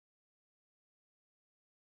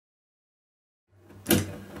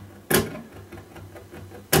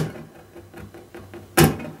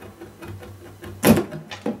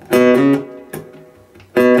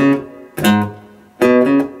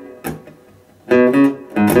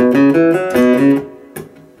Hey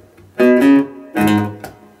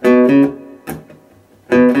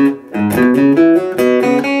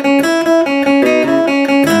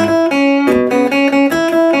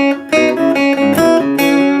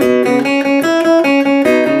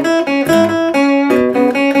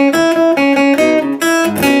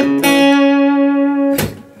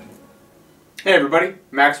everybody,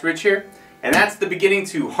 Max Rich here, and that's the beginning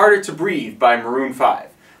to Harder to Breathe by Maroon 5.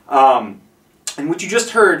 And what you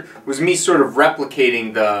just heard was me sort of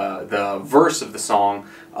replicating the verse of the song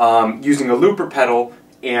using a looper pedal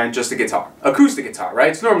and just a guitar. Acoustic guitar, right?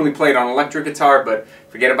 It's normally played on electric guitar, but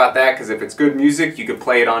forget about that because if it's good music, you could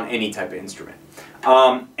play it on any type of instrument.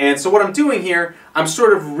 And so what I'm doing here, I'm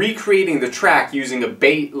sort of recreating the track using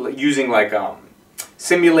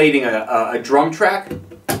simulating a drum track.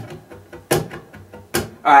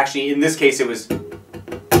 Actually, in this case, it was...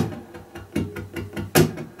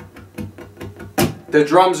 The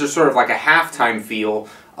drums are sort of like a halftime feel,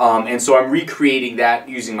 and so I'm recreating that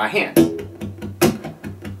using my hand.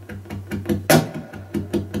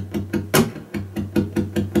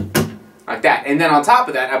 Like that. And then on top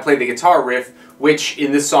of that, I play the guitar riff, which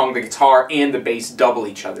in this song, the guitar and the bass double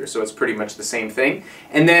each other, so it's pretty much the same thing.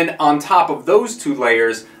 And then on top of those two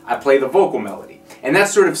layers, I play the vocal melody. And that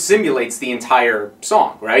sort of simulates the entire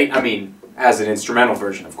song, right? I mean, as an instrumental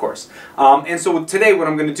version, of course. And so today what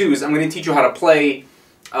I'm going to do is I'm going to teach you how to play,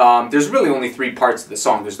 there's really only 3 parts of the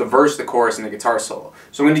song. There's the verse, the chorus, and the guitar solo.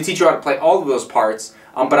 So I'm going to teach you how to play all of those parts,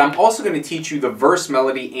 but I'm also going to teach you the verse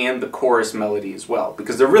melody and the chorus melody as well,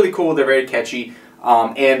 because they're really cool, they're very catchy,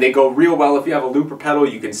 and they go real well. If you have a looper pedal,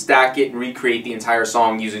 you can stack it and recreate the entire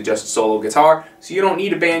song using just solo guitar. So you don't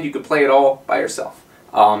need a band, you can play it all by yourself.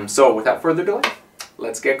 So without further delay,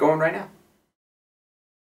 let's get going right now.